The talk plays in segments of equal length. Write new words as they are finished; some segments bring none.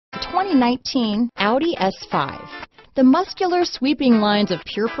2019 Audi S5. The muscular sweeping lines of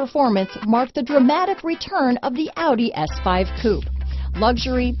pure performance mark the dramatic return of the Audi S5 Coupe.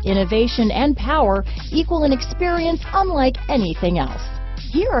 Luxury, innovation, and power equal an experience unlike anything else.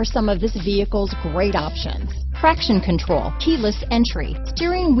 Here are some of this vehicle's great options: traction control, keyless entry,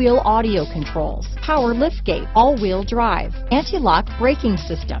 steering wheel audio controls, power liftgate, all-wheel drive, anti-lock braking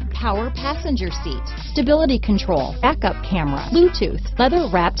system, power passenger seat, stability control, backup camera, Bluetooth,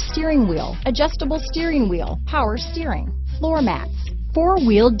 leather-wrapped steering wheel, adjustable steering wheel, power steering, floor mats,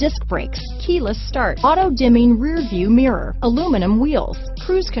 four-wheel disc brakes, keyless start, auto-dimming rear-view mirror, aluminum wheels,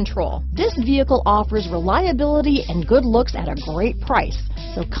 cruise control. This vehicle offers reliability and good looks at a great price.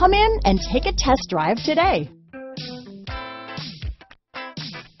 So come in and take a test drive today.